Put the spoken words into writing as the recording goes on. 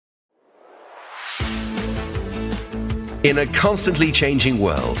In a constantly changing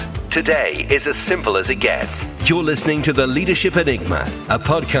world, today is as simple as it gets. You're listening to The Leadership Enigma, a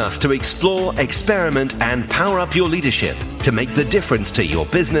podcast to explore, experiment, and power up your leadership to make the difference to your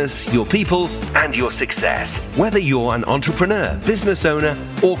business, your people, and your success. Whether you're an entrepreneur, business owner,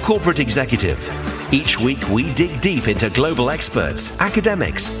 or corporate executive. Each week, we dig deep into global experts,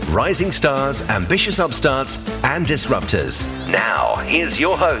 academics, rising stars, ambitious upstarts, and disruptors. Now, here's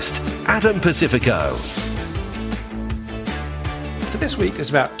your host, Adam Pacifico. So this week is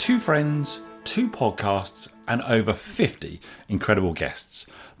about two friends, two podcasts, and over 50 incredible guests.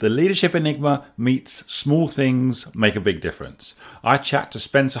 The Leadership Enigma meets small things make a big difference. I chat to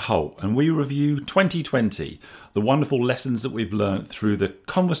Spencer Holt and we review 2020, the wonderful lessons that we've learned through the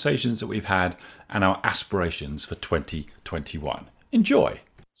conversations that we've had and our aspirations for 2021. Enjoy.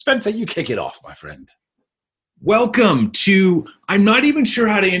 Spencer, you kick it off, my friend. Welcome to, I'm not even sure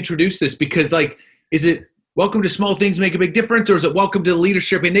how to introduce this because is it welcome to Small Things Make a Big Difference, or is it welcome to the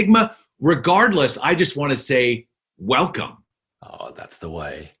Leadership Enigma? Regardless, I just want to say welcome. Oh, that's the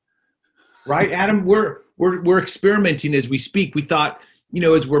way. Right, Adam? We're experimenting as we speak. We thought,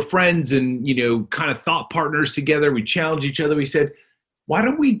 as we're friends and, kind of thought partners together, we challenge each other. We said, why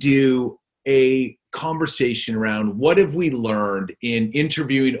don't we do a conversation around what have we learned in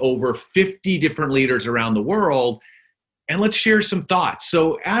interviewing over 50 different leaders around the world? And let's share some thoughts.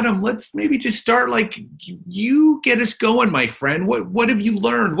 So, Adam, let's maybe just start you get us going, my friend. What have you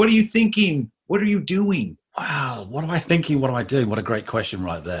learned? What are you thinking? What are you doing? Wow, what am I thinking? What am I doing? What a great question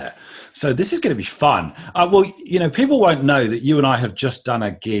right there. So this is going to be fun. People won't know that you and I have just done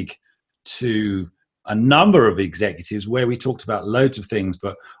a gig to a number of executives where we talked about loads of things.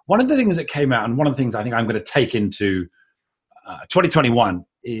 But one of the things that came out, and one of the things I think I'm going to take into 2021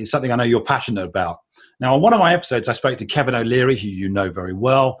 is something I know you're passionate about. Now, on one of my episodes, I spoke to Kevin O'Leary, who you know very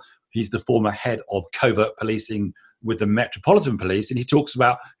well. He's the former head of covert policing with the Metropolitan Police, and he talks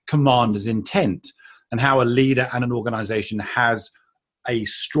about commander's intent and how a leader and an organization has a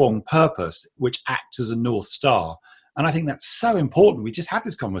strong purpose, which acts as a North Star. And I think that's so important. We just had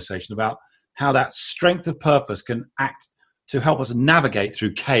this conversation about how that strength of purpose can act to help us navigate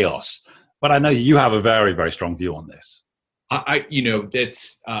through chaos. But I know you have a very, very strong view on this.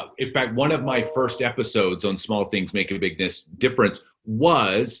 That's in fact, one of my first episodes on Small Things Make a Big Difference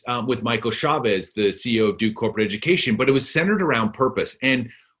was with Michael Chavez, the CEO of Duke Corporate Education, but it was centered around purpose. And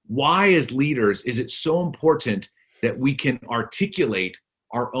why, as leaders, is it so important that we can articulate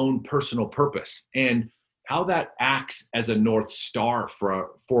our own personal purpose and how that acts as a North Star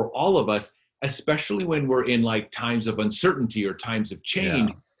for all of us, especially when we're in times of uncertainty or times of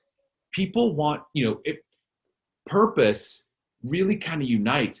change. Yeah. People want, purpose really kind of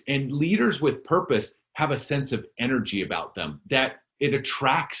unites, and leaders with purpose have a sense of energy about them that it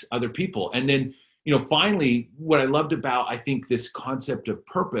attracts other people. And then, finally, what I loved about, I think, this concept of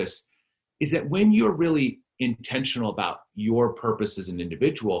purpose is that when you're really intentional about your purpose as an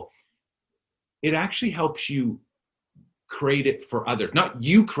individual, it actually helps you create it for others. Not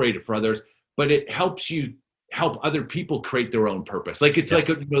you create it for others, but it helps you help other people create their own purpose.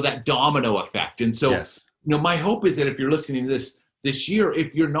 That domino effect. And so, yes. My hope is that if you're listening to this year,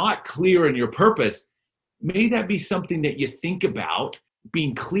 if you're not clear in your purpose, may that be something that you think about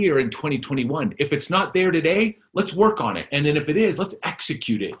being clear in 2021. If it's not there today, let's work on it. And then if it is, let's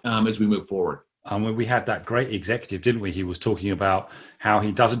execute it as we move forward. We had that great executive, didn't we? He was talking about how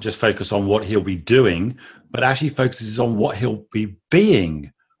he doesn't just focus on what he'll be doing, but actually focuses on what he'll be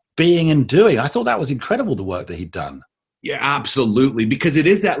being and doing. I thought that was incredible, the work that he'd done. Yeah, absolutely. Because it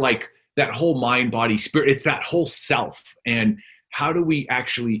is that that whole mind, body, spirit, it's that whole self. And how do we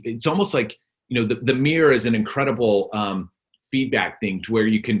actually, it's almost like, the mirror is an incredible feedback thing to where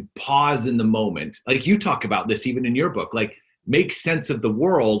you can pause in the moment. Like you talk about this even in your book, make sense of the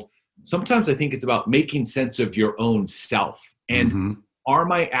world. Sometimes I think it's about making sense of your own self. And are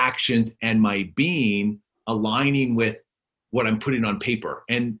my actions and my being aligning with what I'm putting on paper?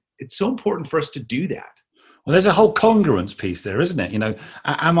 And it's so important for us to do that. Well, there's a whole congruence piece there, isn't it?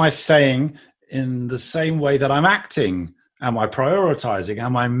 Am I saying in the same way that I'm acting? Am I prioritizing?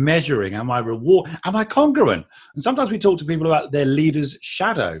 Am I measuring? Am I reward? Am I congruent? And sometimes we talk to people about their leader's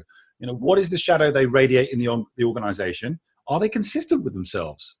shadow. What is the shadow they radiate in the organization? Are they consistent with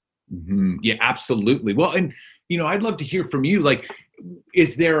themselves? Mm-hmm. Yeah, absolutely. Well, and, I'd love to hear from you.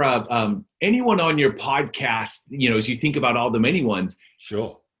 Is there anyone on your podcast, as you think about all the many ones?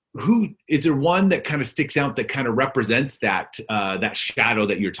 Sure. Who is there one that kind of sticks out that kind of represents that shadow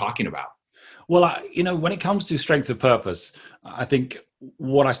that you're talking about? Well, when it comes to strength of purpose, I think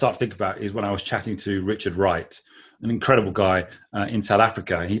what I start to think about is when I was chatting to Richard Wright, an incredible guy in South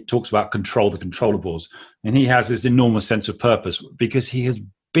Africa. He talks about control the controllables. And he has this enormous sense of purpose because he has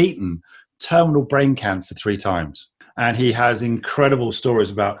beaten terminal brain cancer 3 times. And he has incredible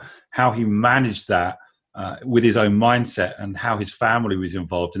stories about how he managed that with his own mindset and how his family was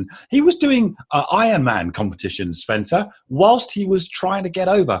involved. And he was doing Ironman competitions, Spencer, whilst he was trying to get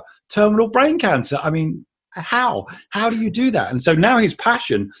over terminal brain cancer. I mean, how do you do that? And so now his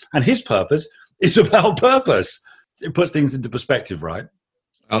passion and his purpose is about purpose. It puts things into perspective, right?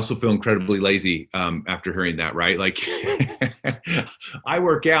 I also feel incredibly lazy after hearing that, right? Like I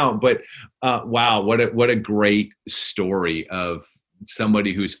work out, but wow, what a great story of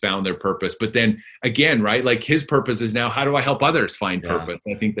somebody who's found their purpose. But then again, right, like his purpose is now, how do I help others find purpose?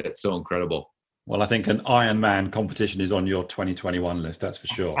 I think that's so incredible. Well, I think an Ironman competition is on your 2021 list, that's for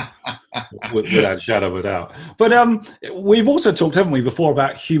sure, without a shadow of a doubt. But we've also talked, haven't we, before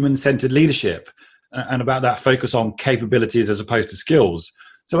about human-centered leadership and about that focus on capabilities as opposed to skills.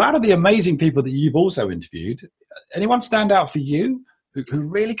 So out of the amazing people that you've also interviewed, anyone stand out for you who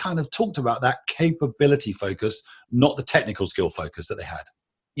really kind of talked about that capability focus, not the technical skill focus that they had?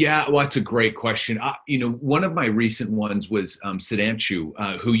 Yeah, well, that's a great question. One of my recent ones was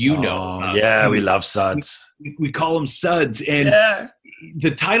Sudhanshu, who you know. Yeah, we love Suds. We call him Suds. And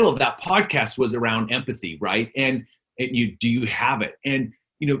the title of that podcast was around empathy, right? And do you have it? And,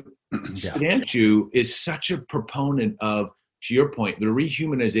 Sudhanshu is such a proponent of, to your point, the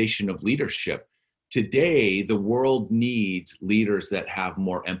rehumanization of leadership. Today, the world needs leaders that have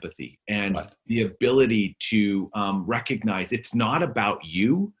more empathy and the ability to recognize it's not about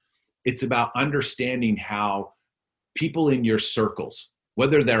you. It's about understanding how people in your circles,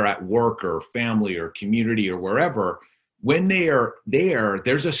 whether they're at work or family or community or wherever, when they are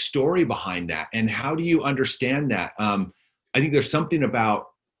there's a story behind that. And how do you understand that? I think there's something about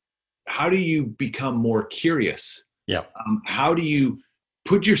how do you become more curious? Yeah. How do you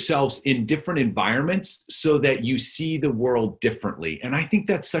put yourselves in different environments so that you see the world differently? And I think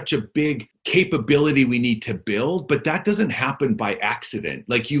that's such a big capability we need to build, but that doesn't happen by accident.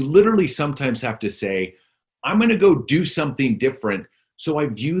 Like you literally sometimes have to say, I'm going to go do something different so I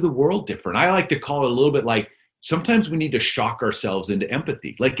view the world different. I like to call it a little bit like sometimes we need to shock ourselves into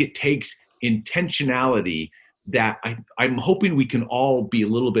empathy. Like it takes intentionality that I'm hoping we can all be a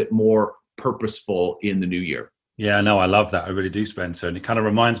little bit more purposeful in the new year. Yeah, no, I love that. I really do, Spencer. And it kind of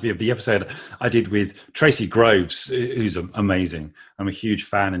reminds me of the episode I did with Tracy Groves, who's amazing. I'm a huge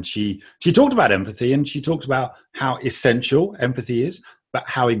fan. And she talked about empathy, and she talked about how essential empathy is, but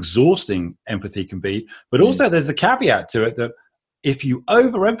how exhausting empathy can be. But also there's the caveat to it that if you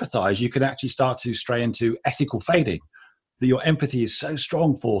over-empathize, you can actually start to stray into ethical fading. That your empathy is so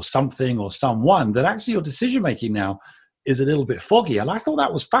strong for something or someone that actually your decision-making now is a little bit foggy. And I thought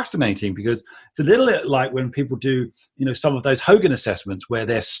that was fascinating because it's a little bit like when people do, some of those Hogan assessments where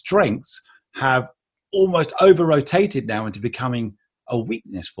their strengths have almost over-rotated now into becoming a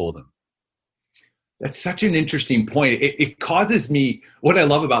weakness for them. That's such an interesting point. It causes me, what I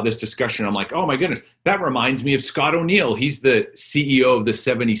love about this discussion, I'm like, oh my goodness, that reminds me of Scott O'Neill. He's the CEO of the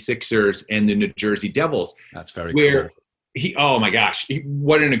 76ers and the New Jersey Devils. That's very cool. Oh my gosh,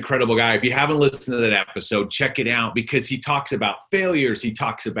 what an incredible guy. If you haven't listened to that episode, check it out because he talks about failures. He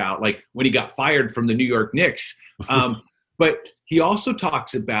talks about like when he got fired from the New York Knicks. But he also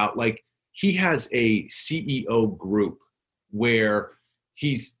talks about like he has a CEO group where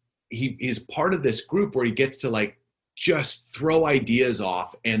he is part of this group where he gets to like just throw ideas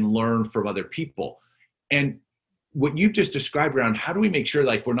off and learn from other people. And what you've just described around how do we make sure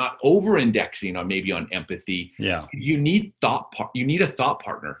like we're not over-indexing on maybe on empathy? Yeah, you need a thought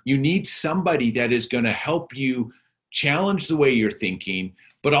partner. You need somebody that is going to help you challenge the way you're thinking,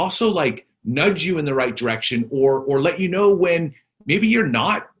 but also like nudge you in the right direction or let you know when maybe you're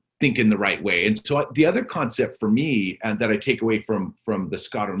not thinking the right way. And so the other concept for me and that I take away from the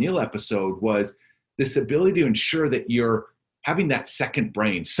Scott O'Neill episode was this ability to ensure that you're having that second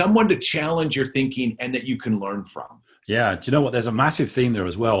brain, someone to challenge your thinking and that you can learn from. Yeah. Do you know what? There's a massive theme there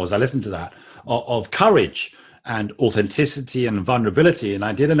as well, as I listened to that, of courage and authenticity and vulnerability. And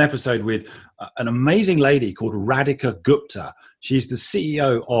I did an episode with an amazing lady called Radhika Gupta. She's the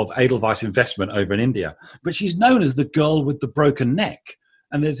CEO of Edelweiss Investment over in India, but she's known as the girl with the broken neck.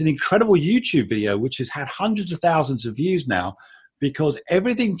 And there's an incredible YouTube video, which has had hundreds of thousands of views now, because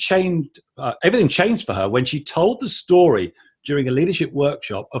everything changed for her when she told the story during a leadership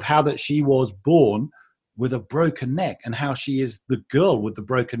workshop of how that she was born with a broken neck and how she is the girl with the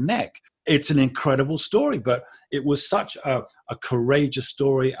broken neck. It's an incredible story, but it was such a courageous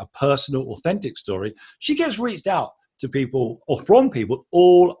story, a personal, authentic story. She gets reached out to people or from people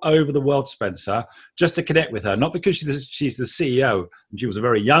all over the world, Spencer, just to connect with her. Not because she's the CEO, and she was a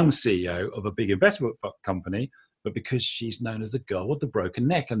very young CEO of a big investment company, but because she's known as the girl with the broken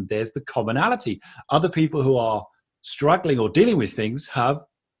neck. And there's the commonality. Other people who are struggling or dealing with things have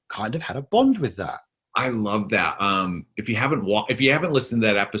kind of had a bond with that. I love that. If you haven't listened to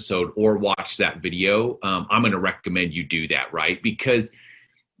that episode or watched that video, I'm going to recommend you do that, right? Because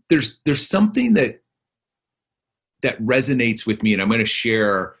there's something that resonates with me, and I'm going to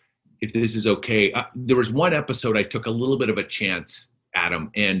share, if this is okay. There was one episode I took a little bit of a chance,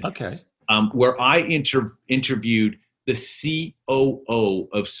 Adam, and where I interviewed the COO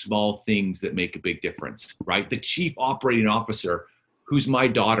of Small Things That Make a Big Difference, right? The chief operating officer, who's my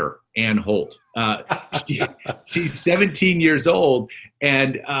daughter, Ann Holt. She's 17 years old,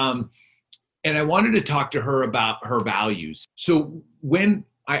 and I wanted to talk to her about her values. So when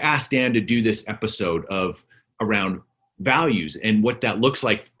I asked Ann to do this episode around values and what that looks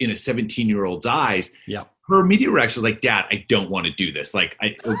like in a 17-year-old's eyes, her immediate reaction was like, "Dad, I don't want to do this."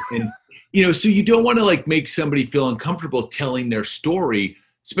 So you don't want to like make somebody feel uncomfortable telling their story,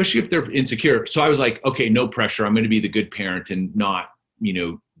 especially if they're insecure. So I was like, okay, no pressure. I'm going to be the good parent and not,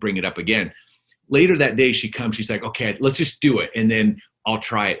 bring it up again. Later that day, she comes, she's like, okay, let's just do it. And then I'll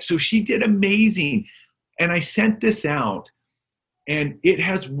try it. So she did amazing. And I sent this out, and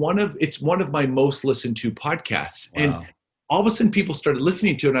it's one of my most listened to podcasts. Wow. And all of a sudden people started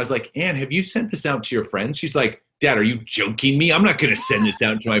listening to it. And I was like, Ann, have you sent this out to your friends? She's like, Dad, are you joking me? I'm not going to send this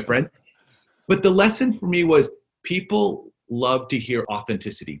out to my friend. But the lesson for me was people love to hear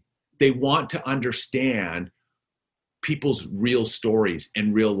authenticity. They want to understand people's real stories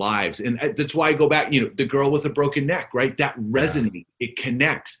and real lives. And that's why I go back, the girl with a broken neck, right? That resonates, it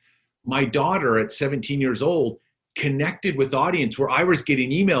connects. My daughter at 17 years old connected with audience where I was getting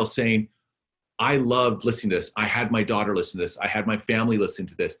emails saying, I loved listening to this. I had my daughter listen to this. I had my family listen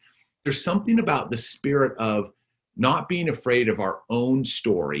to this. There's something about the spirit of not being afraid of our own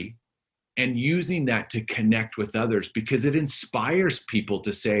story and using that to connect with others, because it inspires people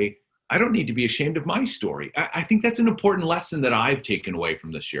to say, I don't need to be ashamed of my story. I think that's an important lesson that I've taken away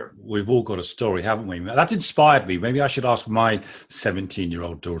from this year. We've all got a story, haven't we? That's inspired me. Maybe I should ask my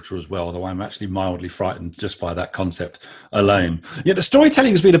 17-year-old daughter as well, although I'm actually mildly frightened just by that concept alone. Yeah, the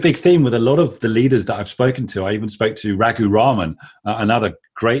storytelling has been a big theme with a lot of the leaders that I've spoken to. I even spoke to Raghu Raman, another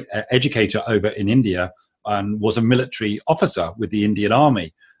great educator over in India, and was a military officer with the Indian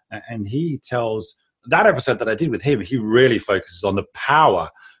Army. And he tells, that episode that I did with him, he really focuses on the power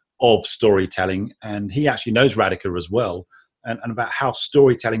of storytelling, and he actually knows Radhika as well, and about how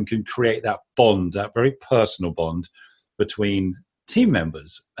storytelling can create that bond, that very personal bond between team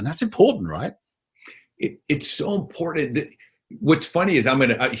members. And that's important, right? It's so important. What's funny is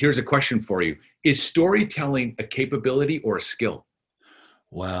here's a question for you. Is storytelling a capability or a skill?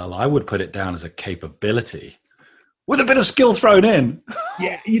 Well, I would put it down as a capability with a bit of skill thrown in.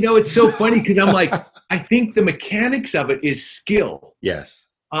 Yeah. It's so funny because I'm like, I think the mechanics of it is skill. Yes.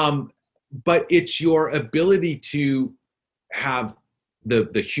 But it's your ability to have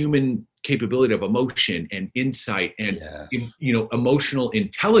the human capability of emotion and insight and, emotional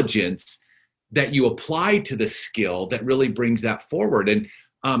intelligence that you apply to the skill that really brings that forward. And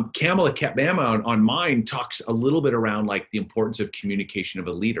Kamala Ketbama on mine talks a little bit around like the importance of communication of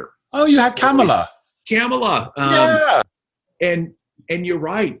a leader. Oh, you had Kamala. Yeah. And you're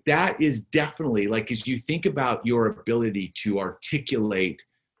right. That is definitely like, as you think about your ability to articulate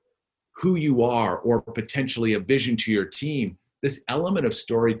who you are or potentially a vision to your team, this element of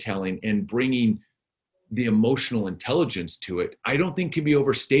storytelling and bringing the emotional intelligence to it, I don't think can be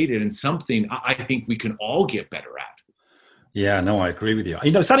overstated, and something I think we can all get better at. Yeah, no, I agree with you.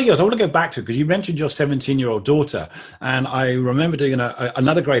 Something else I want to go back to, because you mentioned your 17-year-old daughter, and I remember doing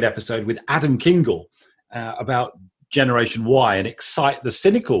another great episode with Adam Kingle about Generation Y and Excite the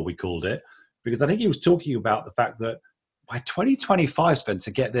Cynical, we called it, because I think he was talking about the fact that by 2025,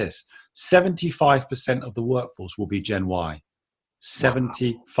 Spencer, get this, 75% of the workforce will be Gen Y.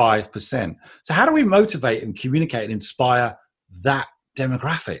 75%. So how do we motivate and communicate and inspire that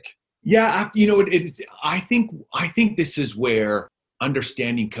demographic? Yeah, I think this is where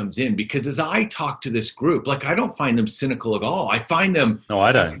understanding comes in, because as I talk to this group, like I don't find them cynical at all. I find them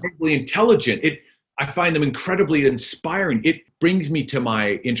incredibly intelligent. I find them incredibly inspiring. It brings me to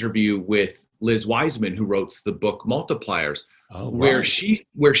my interview with Liz Wiseman, who wrote the book Multipliers, where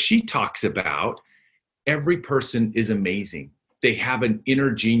she talks about every person is amazing. They have an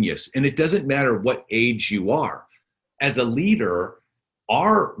inner genius, and it doesn't matter what age you are. As a leader,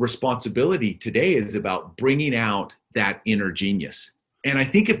 our responsibility today is about bringing out that inner genius. And I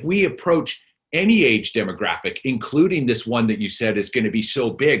think if we approach any age demographic, including this one that you said is going to be so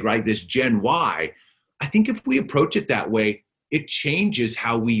big, right? This Gen Y. I think if we approach it that way, it changes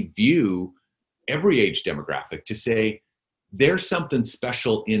how we view every age demographic to say, there's something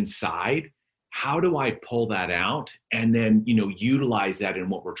special inside. How do I pull that out and then, utilize that in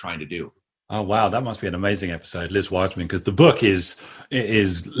what we're trying to do? Oh, wow. That must be an amazing episode, Liz Wiseman, because the book is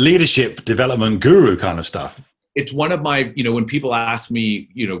leadership development guru kind of stuff. It's one of my, when people ask me,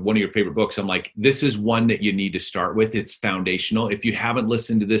 one of your favorite books, I'm like, this is one that you need to start with. It's foundational. If you haven't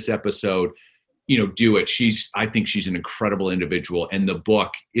listened to this episode, do it. I think she's an incredible individual. And the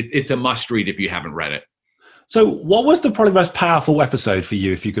book, it's a must read if you haven't read it. So what was the probably most powerful episode for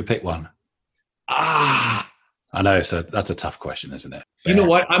you, if you could pick one? I know, so that's a tough question, isn't it? Fair. You know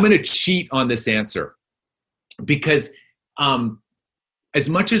what? I'm going to cheat on this answer because as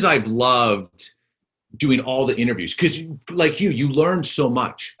much as I've loved doing all the interviews, because like you learn so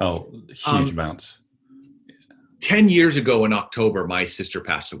much. Oh, huge amounts. 10 years ago in October, my sister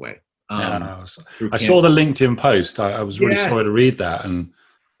passed away. I saw the LinkedIn post. I was really sorry to read that.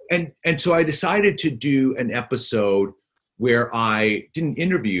 And so I decided to do an episode where I didn't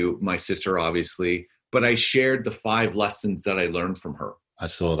interview my sister, obviously, but I shared the 5 lessons that I learned from her. I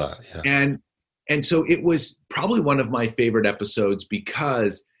saw that. Yeah. And so it was probably one of my favorite episodes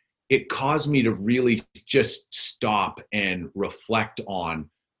because it caused me to really just stop and reflect on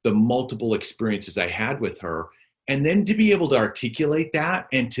the multiple experiences I had with her. And then to be able to articulate that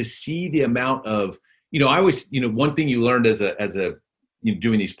and to see the amount of, I always, one thing you learned as a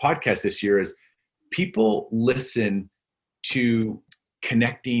doing these podcasts this year is people listen to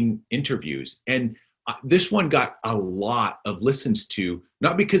connecting interviews. And this one got a lot of listens to,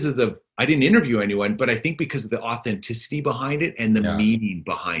 not because of I didn't interview anyone, but I think because of the authenticity behind it and the meaning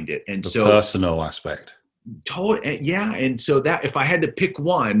behind it. And the personal aspect. Yeah. And so that if I had to pick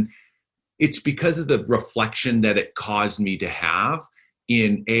one, it's because of the reflection that it caused me to have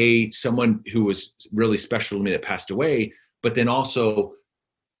in someone who was really special to me that passed away, but then also,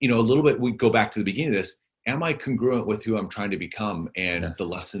 a little bit, we go back to the beginning of this. Am I congruent with who I'm trying to become and the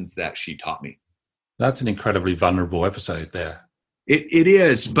lessons that she taught me? That's an incredibly vulnerable episode there. It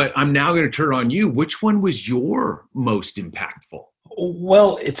is, but I'm now going to turn on you. Which one was your most impactful?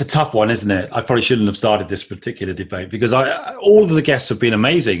 Well, it's a tough one, isn't it? I probably shouldn't have started this particular debate because all of the guests have been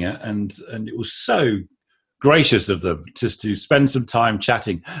amazing, and it was so gracious of them just to spend some time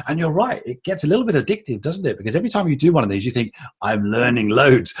chatting. And you're right, it gets a little bit addictive, doesn't it? Because every time you do one of these, you think, I'm learning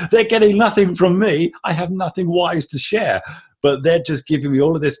loads. They're getting nothing from me. I have nothing wise to share, but they're just giving me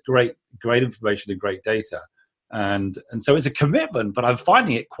all of this great information and great data. And so it's a commitment, but I'm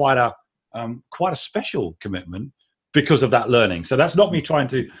finding it quite a special commitment because of that learning. So that's not me trying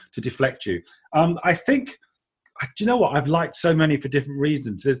to deflect you. I think, do you know what? I've liked so many for different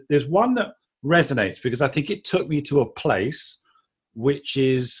reasons. There's one that resonates because I think it took me to a place which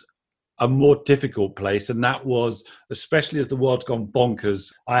is a more difficult place. And that was, especially as the world's gone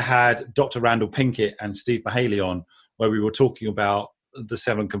bonkers, I had Dr. Randall Pinkett and Steve Mahaley on where we were talking about the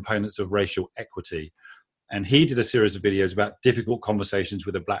 7 components of racial equity. And he did a series of videos about difficult conversations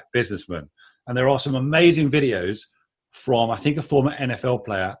with a black businessman. And there are some amazing videos from, I think, a former NFL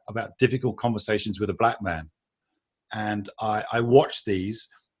player about difficult conversations with a black man. And I watched these,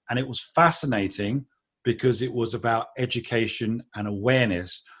 and it was fascinating because it was about education and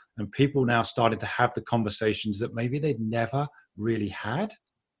awareness. And people now started to have the conversations that maybe they'd never really had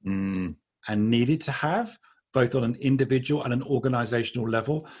and needed to have, both on an individual and an organizational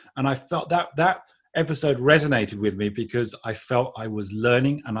level. And I felt that episode resonated with me because I felt I was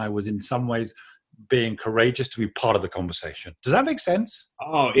learning and I was in some ways being courageous to be part of the conversation. Does that make sense?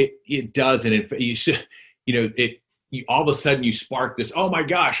 Oh, it does. And all of a sudden you spark this, oh my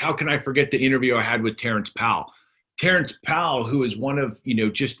gosh, how can I forget the interview I had with Terrence Powell? Terrence Powell, who is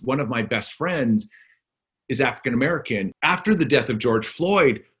just one of my best friends, is African-American. After the death of George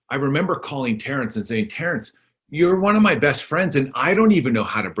Floyd, I remember calling Terrence and saying, Terrence, you're one of my best friends and I don't even know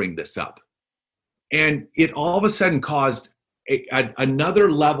how to bring this up. And it all of a sudden caused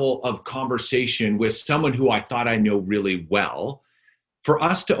another level of conversation with someone who I thought I know really well, for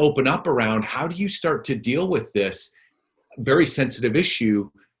us to open up around how do you start to deal with this very sensitive issue,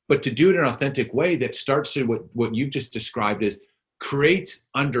 but to do it in an authentic way that starts to what you've just described as creates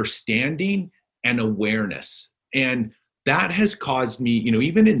understanding and awareness. And that has caused me,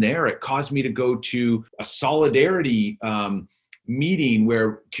 even in there, it caused me to go to a solidarity meeting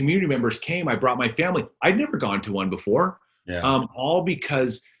where community members came. I brought my family. I'd never gone to one before. Yeah. All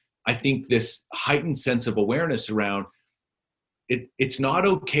because I think this heightened sense of awareness around it's not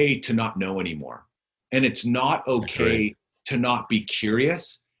okay to not know anymore. And it's not okay to not be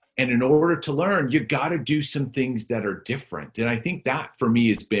curious. And in order to learn, you got to do some things that are different. And I think that for me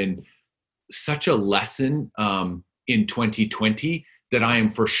has been such a lesson in 2020 that I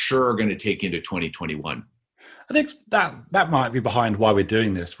am for sure going to take into 2021. I think that might be behind why we're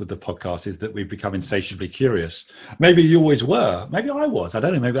doing this with the podcast, is that we've become insatiably curious. Maybe you always were. Maybe I was. I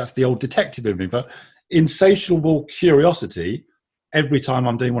don't know. Maybe that's the old detective in me. But insatiable curiosity every time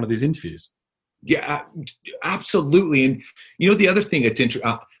I'm doing one of these interviews. Yeah, absolutely. And the other thing that's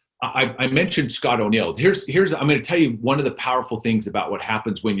interesting, I mentioned Scott O'Neill. Here's I'm going to tell you one of the powerful things about what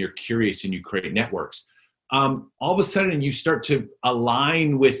happens when you're curious and you create networks. All of a sudden you start to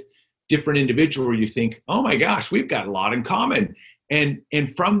align with different individuals where you think, oh my gosh, we've got a lot in common. And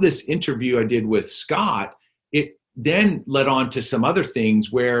from this interview I did with Scott, it then led on to some other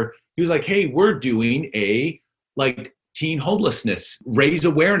things where he was like, hey, we're doing a teen homelessness, raise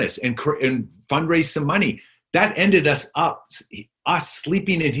awareness and fundraise some money. That ended us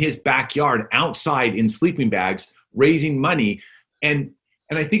sleeping in his backyard outside in sleeping bags, raising money. And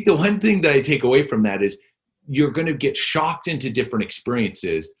I think the one thing that I take away from that is you're going to get shocked into different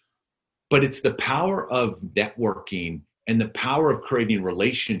experiences, but it's the power of networking and the power of creating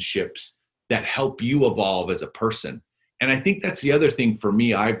relationships that help you evolve as a person. And I think that's the other thing for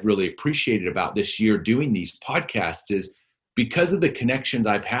me I've really appreciated about this year doing these podcasts is because of the connections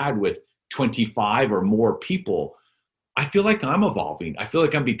I've had with 25 or more people, I feel like I'm evolving. I feel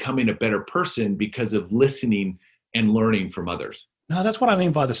like I'm becoming a better person because of listening and learning from others. No, that's what I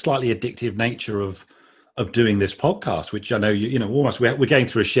mean by the slightly addictive nature of doing this podcast, which I know almost we're going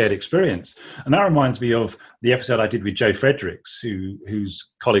through a shared experience. And that reminds me of the episode I did with Joe Fredericks,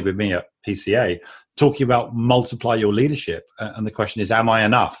 who's colleague with me at PCA, talking about multiply your leadership. And the question is, am I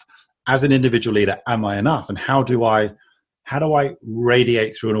enough? As an individual leader, am I enough? And how do I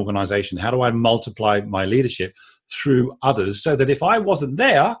radiate through an organization? How do I multiply my leadership through others so that if I wasn't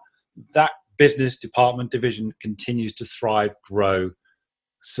there, that business, department, division continues to thrive, grow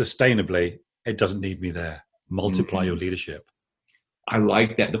sustainably? It doesn't need me there. Multiply your leadership. I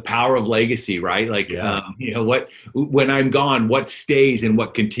like that. The power of legacy, right? When I'm gone, what stays and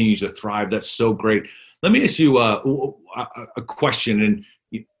what continues to thrive. That's so great. Let me ask you a question.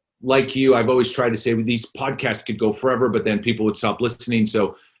 And like you, I've always tried to say these podcasts could go forever, but then people would stop listening.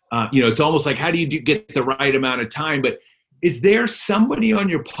 So, it's almost like, how do you get the right amount of time? But is there somebody on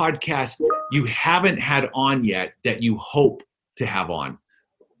your podcast you haven't had on yet that you hope to have on?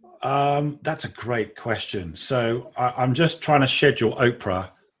 That's a great question. So I'm just trying to schedule Oprah,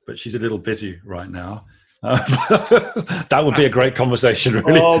 but she's a little busy right now. That would be a great conversation,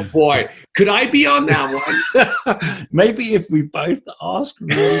 really. Oh boy, could I be on that one? Maybe if we both ask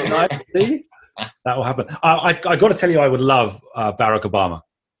really nicely, that will happen. I got to tell you, I would love Barack Obama.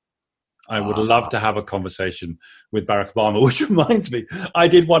 I would love to have a conversation with Barack Obama, which reminds me, I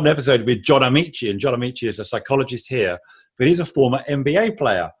did one episode with John Amici, and John Amici is a psychologist here, but he's a former NBA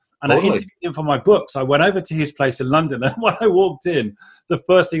player. And I interviewed him for my books. I went over to his place in London, and when I walked in, the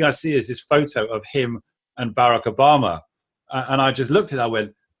first thing I see is this photo of him and Barack Obama. And I just looked at it, I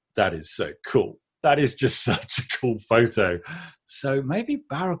went, that is so cool. That is just such a cool photo. So maybe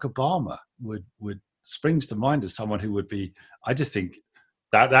Barack Obama would springs to mind as someone who would be, I just think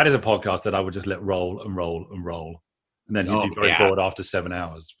that is a podcast that I would just let roll and roll and roll. And then he'd be very bored after 7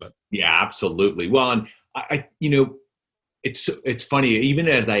 hours. But yeah, absolutely. Well, and I it's funny, even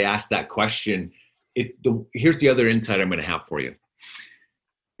as I asked that question, here's the other insight I'm going to have for you,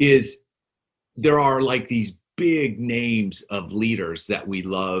 is there are like these big names of leaders that we'd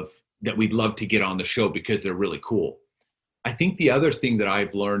love to get on the show because they're really cool. I think the other thing that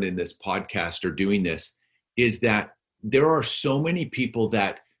I've learned in this podcast or doing this is that there are so many people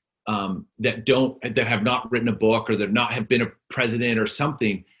that have not written a book or that have been a president or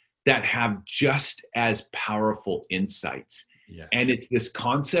something that have just as powerful insights. Yes. And it's this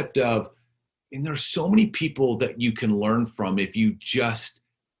concept of, and there's so many people that you can learn from if you just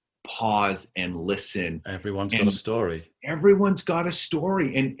pause and listen. Everyone's got a story. Everyone's got a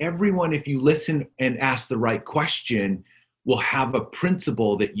story. And everyone, if you listen and ask the right question, will have a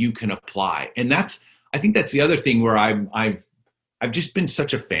principle that you can apply. And I think that's the other thing where I've just been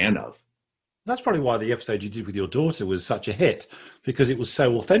such a fan of. That's probably why the episode you did with your daughter was such a hit, because it was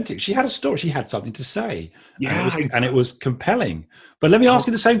so authentic. She had a story. She had something to say, and it was compelling. But let me ask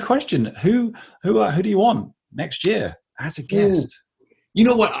you the same question: Who do you want next year as a guest? You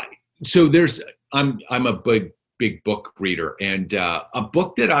know what? I'm a big book reader, and a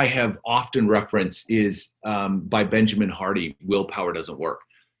book that I have often referenced is by Benjamin Hardy. Willpower Doesn't Work.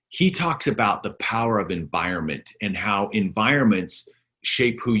 He talks about the power of environment and how environments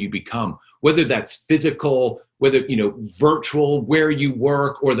shape who you become, whether that's physical, whether, virtual, where you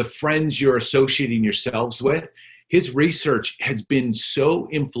work, or the friends you're associating yourselves with. His research has been so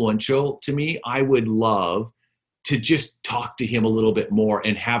influential to me. I would love to just talk to him a little bit more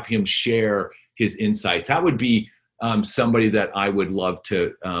and have him share his insights. That would be somebody that I would love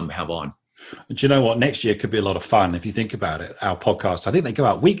to have on. Do you know what? Next year could be a lot of fun if you think about it. Our podcasts, I think they go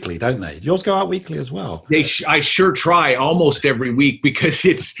out weekly, don't they? Yours go out weekly as well. I sure try almost every week, because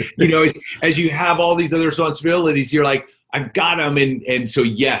it's, as you have all these other responsibilities, you're like, I've got them. And so,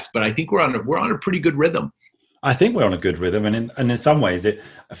 yes, but I think we're on a pretty good rhythm. I think we're on a good rhythm. And in some ways, it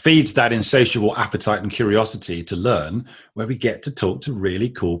feeds that insatiable appetite and curiosity to learn, where we get to talk to really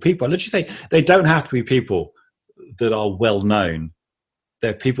cool people. Let's just say they don't have to be people that are well known.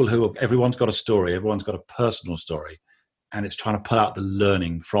 They're people everyone's got a story, everyone's got a personal story, and it's trying to pull out the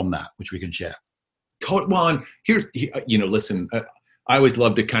learning from that, which we can share. Well, listen, I always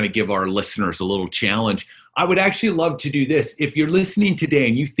love to kind of give our listeners a little challenge. I would actually love to do this. If you're listening today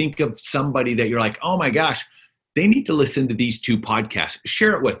and you think of somebody that you're like, oh my gosh, they need to listen to these 2 podcasts,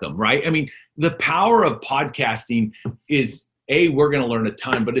 share it with them, right? I mean, the power of podcasting is, we're going to learn a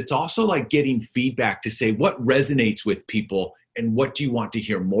ton, but it's also like getting feedback to say what resonates with people and what do you want to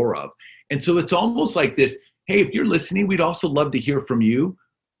hear more of. And so it's almost like this, hey, if you're listening, we'd also love to hear from you.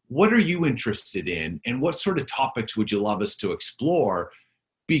 What are you interested in? And what sort of topics would you love us to explore?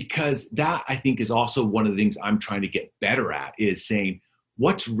 Because that, I think, is also one of the things I'm trying to get better at, is saying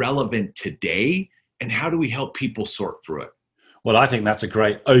what's relevant today and how do we help people sort through it? Well, I think that's a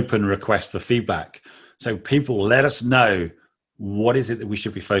great open request for feedback. So people, let us know, what is it that we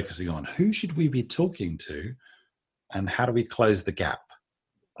should be focusing on? Who should we be talking to? And how do we close the gap?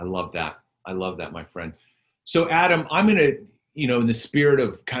 I love that. My friend. So Adam, I'm going to, in the spirit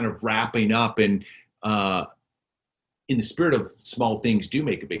of kind of wrapping up, and in the spirit of small things do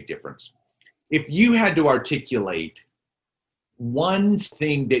make a big difference. If you had to articulate one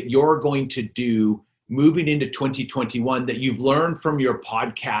thing that you're going to do moving into 2021 that you've learned from your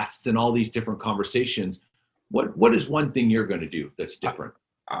podcasts and all these different conversations, what is one thing you're going to do that's different?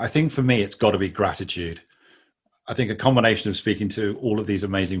 I think for me, it's got to be gratitude. I think a combination of speaking to all of these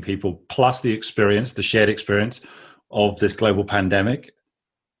amazing people, plus the shared experience of this global pandemic.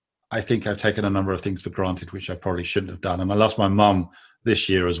 I think I've taken a number of things for granted, which I probably shouldn't have done. And I lost my mum this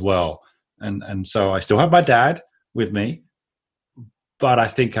year as well. And so I still have my dad with me, but I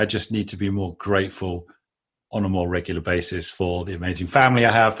think I just need to be more grateful on a more regular basis for the amazing family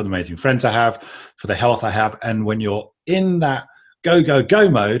I have, for the amazing friends I have, for the health I have. And when you're in that go, go, go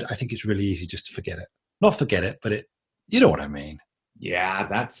mode, I think it's really easy just to forget it. Not forget it, but you know what I mean. Yeah,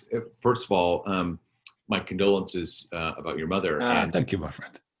 that's, first of all, my condolences about your mother. Thank you, my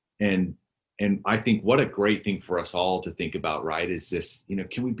friend. And I think what a great thing for us all to think about, right, is this,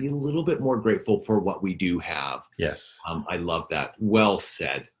 can we be a little bit more grateful for what we do have? Yes. I love that. Well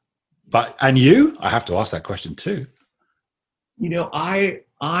said. And you? I have to ask that question too.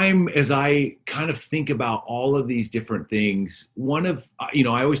 I'm as I kind of think about all of these different things, I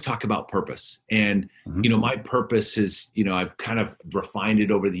always talk about purpose, and, my purpose is, I've kind of refined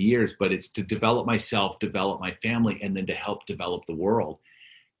it over the years, but it's to develop myself, develop my family, and then to help develop the world.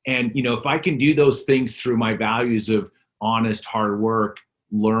 And, if I can do those things through my values of honest, hard work,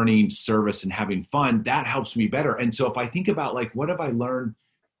 learning, service, and having fun, that helps me better. And so if I think about like, what have I learned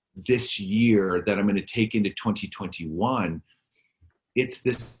this year that I'm going to take into 2021? It's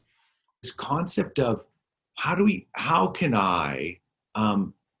this concept of how can I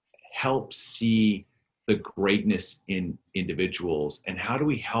help see the greatness in individuals, and how do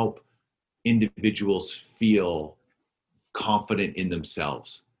we help individuals feel confident in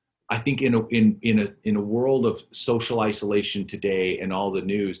themselves? I think in a world of social isolation today and all the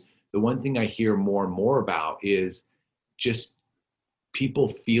news, the one thing I hear more and more about is just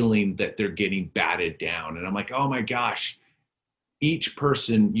people feeling that they're getting batted down. And I'm like, oh my gosh, each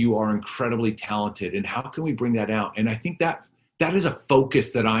person, you are incredibly talented. And how can we bring that out? And I think that is a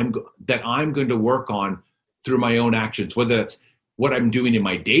focus that I'm going to work on through my own actions, whether that's what I'm doing in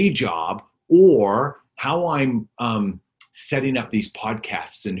my day job or how I'm setting up these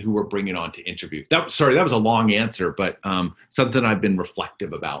podcasts and who we're bringing on to interview. That was a long answer, but something I've been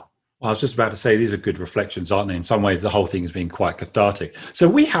reflective about. Well, I was just about to say, these are good reflections, aren't they? In some ways, the whole thing has been quite cathartic. So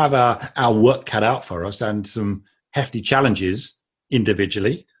we have our work cut out for us and some hefty challenges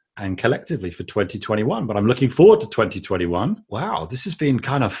individually and collectively for 2021. But I'm looking forward to 2021. Wow, this has been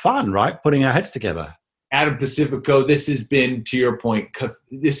kind of fun, right? Putting our heads together. Adam Pacifico, this has been, to your point,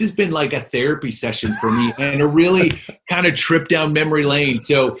 this has been like a therapy session for me and a really kind of trip down memory lane.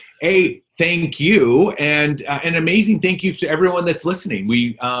 So, thank thank you, and an amazing thank you to everyone that's listening.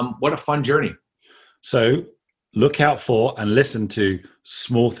 What a fun journey. So look out for and listen to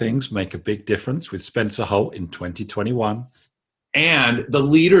Small Things Make a Big Difference with Spencer Holt in 2021. And The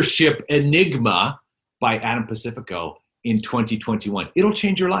Leadership Enigma by Adam Pacifico in 2021. It'll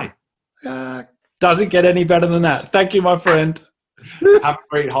change your life. Doesn't get any better than that. Thank you, my friend. Have a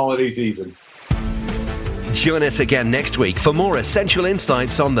great holiday season. Join us again next week for more essential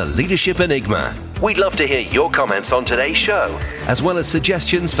insights on the Leadership Enigma. We'd love to hear your comments on today's show, as well as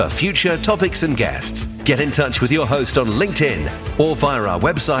suggestions for future topics and guests. Get in touch with your host on LinkedIn or via our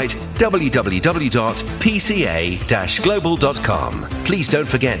website, www.pca-global.com. Please don't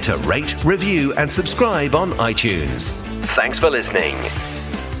forget to rate, review, and subscribe on iTunes. Thanks for listening.